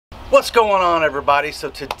What's going on, everybody? So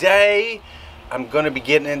today I'm going to be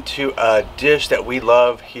getting into a dish that we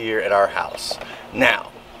love here at our house. Now,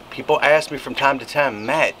 people ask me from time to time,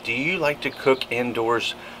 Matt, do you like to cook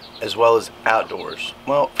indoors as well as outdoors?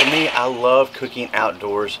 Well, for me, I love cooking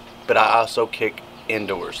outdoors, but I also cook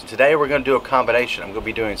indoors. And today we're going to do a combination. I'm going to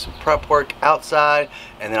be doing some prep work outside,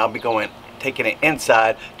 and then I'll be taking it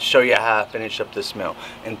inside to show you how I finish up this meal.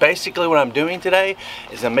 And basically what I'm doing today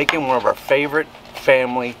is I'm making one of our favorite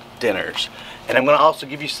family dinners, and I'm going to also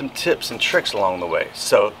give you some tips and tricks along the way,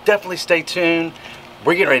 so definitely stay tuned.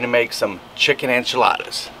 We're getting ready to make some chicken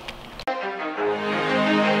enchiladas.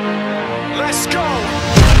 Let's go.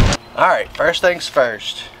 Alright, first things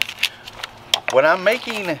first, when I'm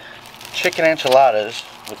making chicken enchiladas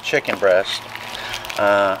with chicken breast,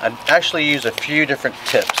 I actually use a few different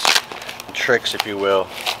tips and tricks, if you will,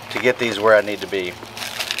 to get these where I need to be,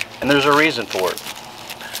 and there's a reason for it.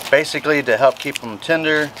 Basically to help keep them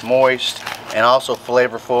tender, moist, and also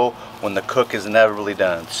flavorful when the cook is inevitably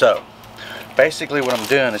done. So basically what I'm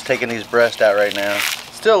doing is taking these breasts out right now.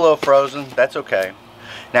 Still a little frozen, that's okay.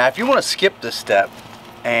 Now if you want to skip this step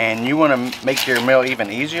and you want to make your meal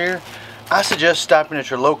even easier, I suggest stopping at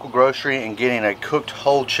your local grocery and getting a cooked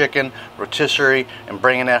whole chicken rotisserie and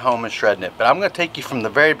bringing that home and shredding it. But I'm going to take you from the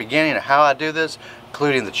very beginning of how I do this,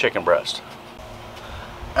 including the chicken breast.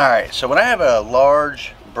 Alright, so when I have a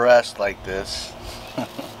large breast like this,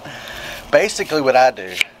 basically what I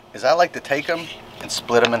do is I like to take them and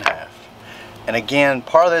split them in half. And again,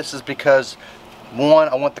 part of this is because, one,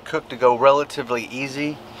 I want the cook to go relatively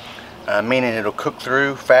easy, meaning it'll cook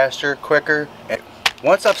through faster, quicker. And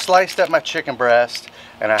once I've sliced up my chicken breast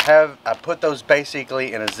and I put those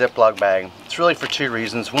basically in a Ziploc bag. It's really for two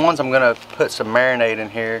reasons. One, I'm going to put some marinade in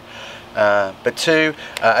here. But two,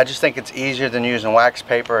 I just think it's easier than using wax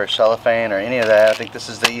paper or cellophane or any of that. I think this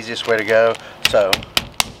is the easiest way to go. So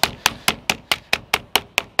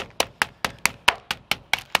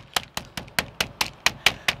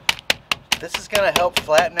this is going to help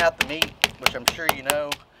flatten out the meat, which I'm sure you know,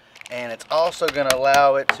 and it's also going to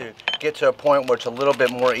allow it to get to a point where it's a little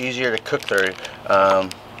bit more easier to cook through.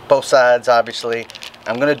 Both sides, obviously.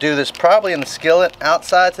 I'm going to do this probably in the skillet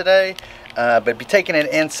outside today. But be taking it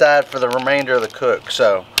inside for the remainder of the cook.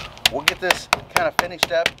 So we'll get this kind of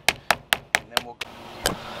finished up and then we'll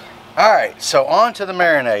go. Alright, so on to the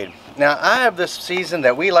marinade. Now I have this season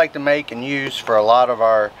that we like to make and use for a lot of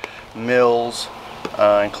our meals,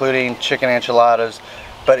 including chicken enchiladas.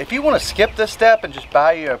 But if you want to skip this step and just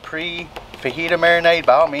buy you a pre-fajita marinade,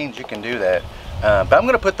 by all means you can do that. But I'm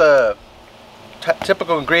going to put the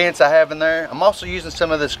typical ingredients I have in there. I'm also using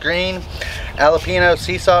some of this green jalapeno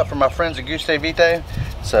sea salt from my friends at Guste Vitae.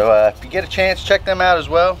 So if you get a chance, check them out as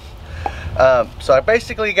well. So I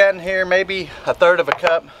basically got in here maybe a third of a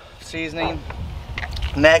cup seasoning.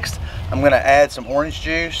 Next, I'm going to add some orange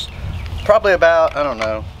juice, probably about, I don't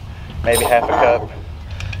know, maybe half a cup.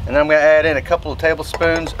 And then I'm going to add in a couple of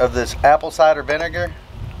tablespoons of this apple cider vinegar.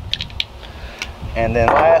 And then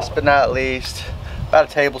last but not least, about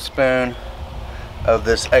a tablespoon of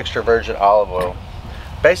this extra virgin olive oil.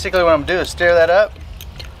 Basically what I'm gonna do is stir that up,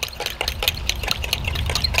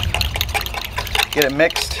 get it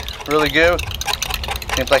mixed really good.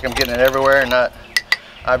 Seems like I'm getting it everywhere and not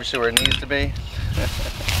obviously where it needs to be.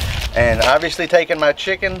 And obviously taking my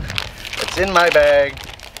chicken that's in my bag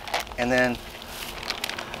and then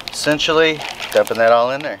essentially dumping that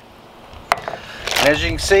all in there. And as you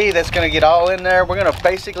can see, that's going to get all in there. We're going to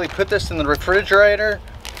basically put this in the refrigerator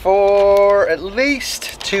for at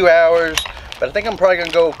least 2 hours, but I think I'm probably going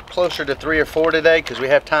to go closer to 3 or 4 today because we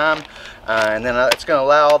have time, and then it's going to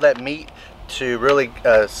allow all that meat to really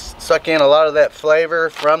suck in a lot of that flavor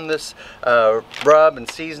from this rub and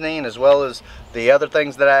seasoning, as well as the other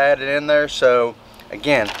things that I added in there. So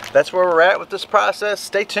again, that's where we're at with this process.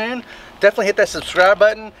 Stay tuned. Definitely hit that subscribe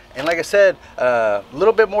button, and like I said, a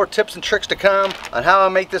little bit more tips and tricks to come on how I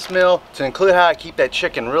make this meal, to include how I keep that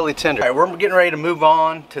chicken really tender. All right, we're getting ready to move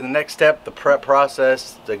on to the next step, the prep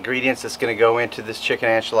process, the ingredients that's going to go into this chicken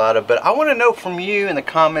enchilada. But I want to know from you in the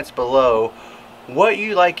comments below what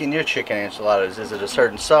you like in your chicken enchiladas. Is it a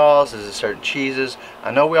certain sauce? Is it certain cheeses?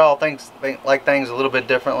 I know we all like things a little bit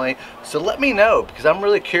differently, so let me know, because I'm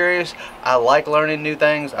really curious. I like learning new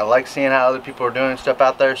things. I like seeing how other people are doing stuff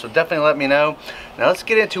out there, so definitely let me know. Now let's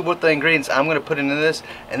get into what the ingredients I'm going to put into this,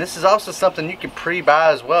 and this is also something you can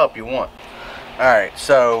pre-buy as well if you want. Alright,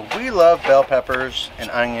 so we love bell peppers and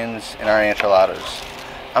onions in our enchiladas.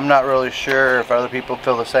 I'm not really sure if other people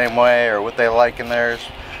feel the same way or what they like in theirs,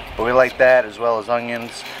 but we like that as well as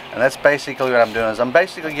onions. And that's basically what I'm doing, is I'm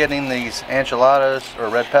basically getting these enchiladas or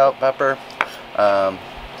red bell pepper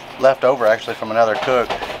left over actually from another cook,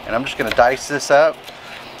 and and I'm just going to dice this up,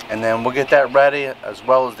 and then we'll get that ready, as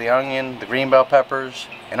well as the onion, the green bell peppers,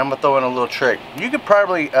 and I'm going to throw in a little trick. You could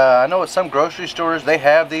probably, I know at some grocery stores they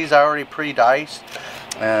have these already pre-diced,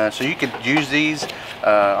 so you could use these.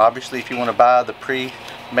 Obviously, if you want to buy the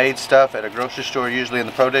pre-made stuff at a grocery store, usually in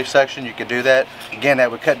the produce section, you could do that. Again,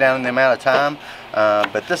 that would cut down the amount of time,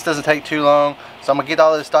 but this doesn't take too long. So I'm going to get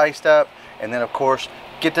all this diced up, and then of course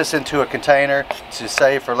get this into a container to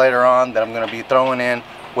save for later on that I'm going to be throwing in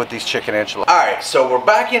with these chicken enchiladas. Alright, so we're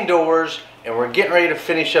back indoors and we're getting ready to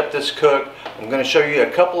finish up this cook. I'm going to show you a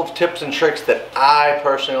couple of tips and tricks that I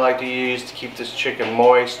personally like to use to keep this chicken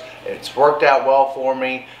moist. It's worked out well for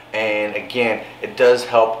me, and again, it does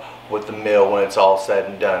help with the meal when it's all said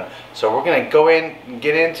and done. So we're going to go in and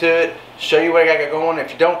get into it, show you what I got going.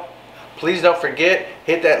 If you don't, please don't forget,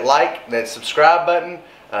 hit that like, that subscribe button,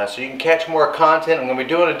 so you can catch more content. I'm going to be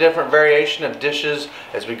doing a different variation of dishes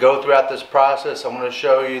as we go throughout this process. I'm going to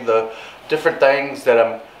show you the different things that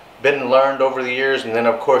I've been learned over the years, and then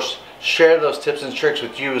of course share those tips and tricks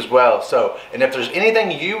with you as well. So, and if there's anything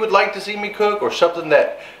you would like to see me cook, or something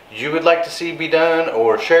that you would like to see be done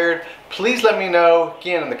or shared, please let me know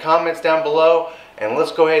again in the comments down below, and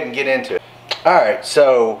let's go ahead and get into it. Alright,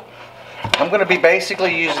 so I'm going to be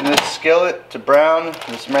basically using this skillet to brown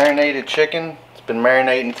this marinated chicken. It's been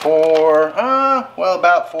marinating for, well,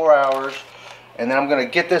 about 4 hours. And then I'm going to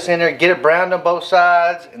get this in there, get it browned on both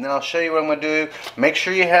sides, and then I'll show you what I'm going to do. Make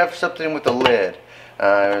sure you have something with a lid,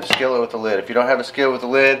 a skillet with a lid. If you don't have a skillet with a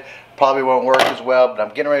lid, probably won't work as well, but I'm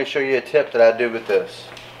getting ready to show you a tip that I do with this.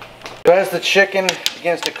 So as the chicken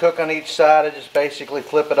begins to cook on each side, I just basically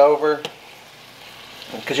flip it over,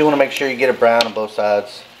 because you want to make sure you get it brown on both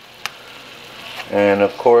sides. And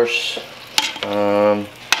of course,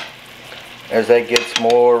 as that gets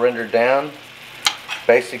more rendered down,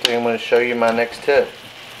 basically I'm going to show you my next tip.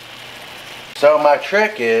 So my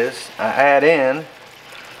trick is I add in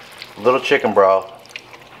a little chicken broth.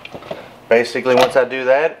 Basically once I do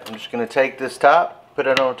that, I'm just going to take this top, put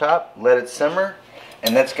it on top, let it simmer,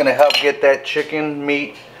 and that's going to help get that chicken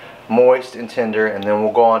meat moist and tender, and then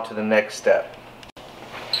we'll go on to the next step.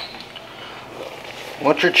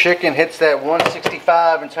 Once your chicken hits that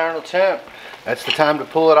 165 internal temp, that's the time to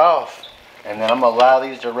pull it off. And then I'm going to allow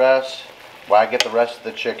these to rest while I get the rest of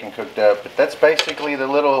the chicken cooked up. But that's basically the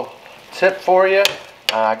little tip for you.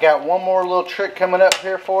 I got one more little trick coming up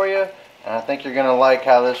here for you, and I think you're going to like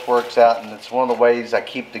how this works out. And it's one of the ways I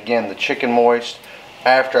keep, again, the chicken moist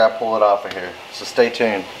after I pull it off of here. So stay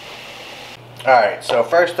tuned. Alright, so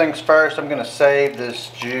first things first, I'm going to save this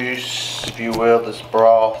juice, if you will, this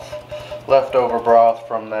broth, leftover broth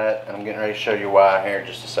from that, and I'm getting ready to show you why here in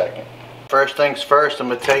just a second. First things first, I'm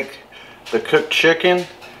going to take the cooked chicken,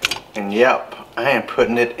 and yep, I am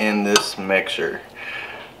putting it in this mixer.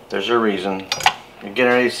 There's a reason. You're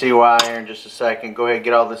getting ready to see why here in just a second. Go ahead and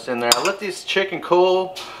get all this in there. I let this chicken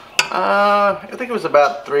cool, I think it was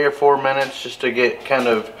about 3 or 4 minutes, just to get kind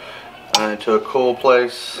of into a cool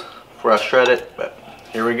place before I shred it. But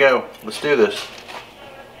here we go, let's do this.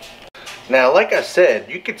 Now, like I said,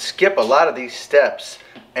 you could skip a lot of these steps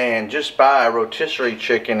and just buy a rotisserie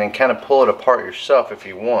chicken and kind of pull it apart yourself if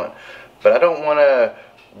you want. But I don't want to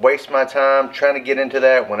waste my time trying to get into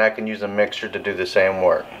that when I can use a mixer to do the same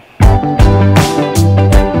work.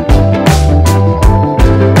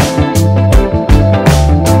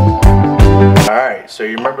 Alright, so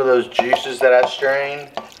you remember those juices that I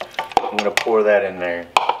strained? I'm going to pour that in there.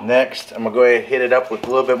 Next, I'm going to go ahead and hit it up with a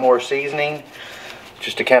little bit more seasoning,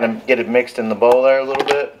 just to kind of get it mixed in the bowl there a little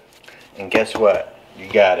bit. And guess what? You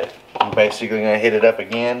got it. I'm basically going to hit it up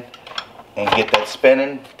again and get that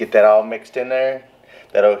spinning, get that all mixed in there.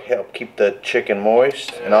 That'll help keep the chicken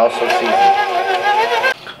moist and also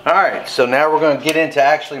seasoned. Alright, so now we're going to get into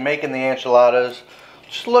actually making the enchiladas.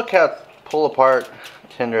 Just look how pull apart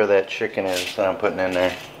tender that chicken is that I'm putting in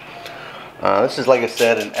there. This is, like I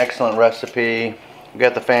said, an excellent recipe. We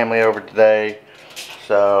got the family over today,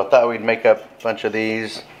 so I thought we'd make up a bunch of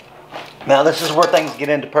these. Now this is where things get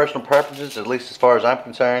into personal preferences, at least as far as I'm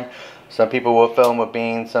concerned. Some people will fill them with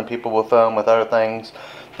beans, some people will fill them with other things.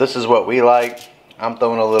 This is what we like. I'm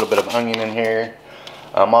throwing a little bit of onion in here.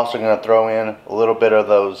 I'm also going to throw in a little bit of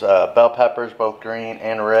those bell peppers, both green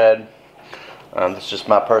and red. This is just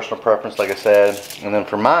my personal preference, like I said. And then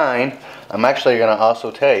for mine, I'm actually going to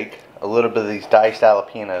also take a little bit of these diced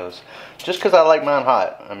jalapenos, just because I like mine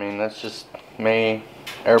hot. I mean, that's just me.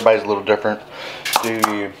 Everybody's a little different. Do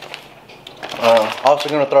you? Also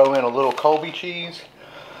going to throw in a little Colby cheese,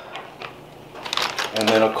 and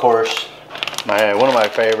then of course one of my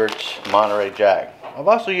favorites, Monterey Jack. I've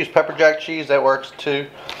also used pepper jack cheese, that works too.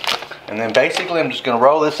 And then basically I'm just going to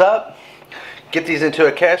roll this up, get these into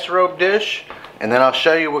a casserole dish, and then I'll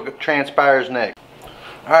show you what transpires next.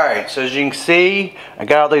 Alright, so as you can see, I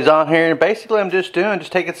got all these on here, and basically I'm just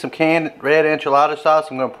taking some canned red enchilada sauce.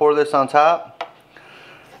 I'm going to pour this on top.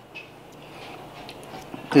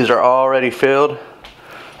 These are already filled.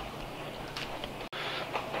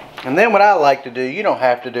 And then what I like to do, you don't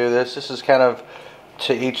have to do this, this is kind of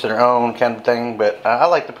to each their own kind of thing, but I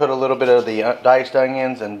like to put a little bit of the diced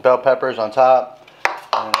onions and bell peppers on top.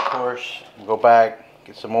 And of course, go back,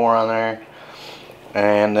 get some more on there.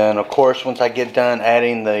 And then of course, once I get done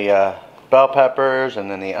adding the bell peppers and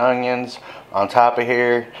then the onions on top of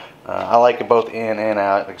here, I like it both in and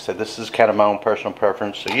out. Like I said, this is kind of my own personal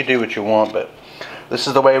preference, so you do what you want, but this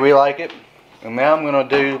is the way we like it. And now I'm going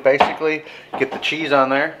to do, basically, get the cheese on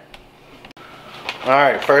there.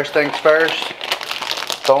 Alright, first things first,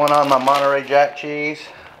 throwing on my Monterey Jack cheese.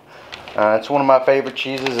 It's one of my favorite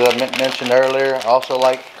cheeses I mentioned earlier. I also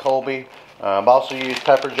like Colby. I've also used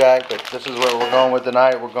pepper jack, but this is what we're going with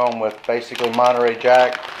tonight. We're going with basically Monterey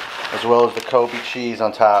Jack as well as the Colby cheese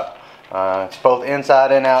on top. It's both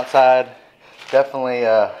inside and outside. Definitely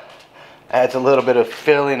adds a little bit of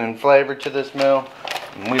filling and flavor to this meal,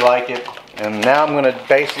 and we like it. And now I'm going to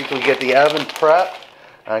basically get the oven prepped,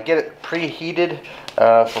 get it preheated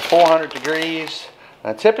for 400 degrees.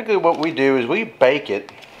 Typically what we do is we bake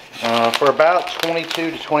it for about 22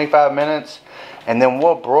 to 25 minutes, and then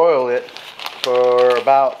we'll broil it for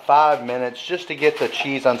about 5 minutes just to get the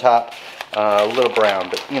cheese on top a little brown.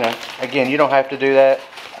 But you know, again, you don't have to do that.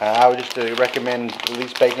 I would just recommend at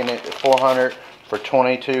least baking it at 400 for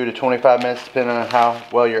 22 to 25 minutes, depending on how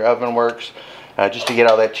well your oven works, just to get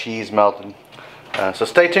all that cheese melted. So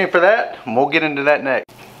stay tuned for that, and we'll get into that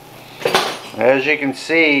next. As you can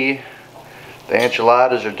see, the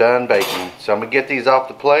enchiladas are done baking. So I'm going to get these off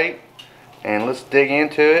the plate, and let's dig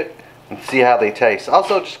into it and see how they taste.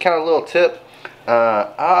 Also, just kind of a little tip,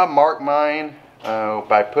 I mark mine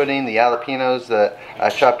by putting the jalapenos that I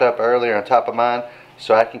chopped up earlier on top of mine,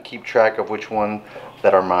 so I can keep track of which one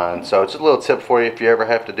that are mine. So it's a little tip for you if you ever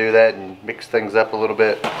have to do that and mix things up a little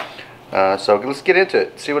bit. So let's get into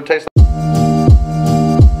it, see what it tastes like.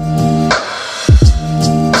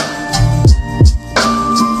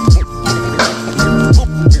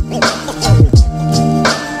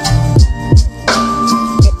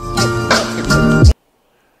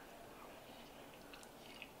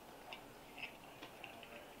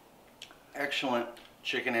 Excellent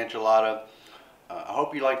chicken enchilada. I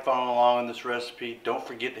hope you like following along in this recipe. Don't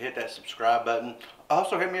forget to hit that subscribe button.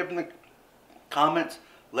 Also hit me up in the comments.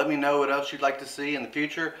 Let me know what else you'd like to see in the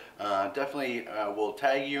future. Definitely will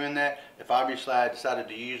tag you in that if obviously I decided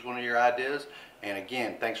to use one of your ideas. And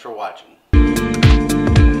again, thanks for watching.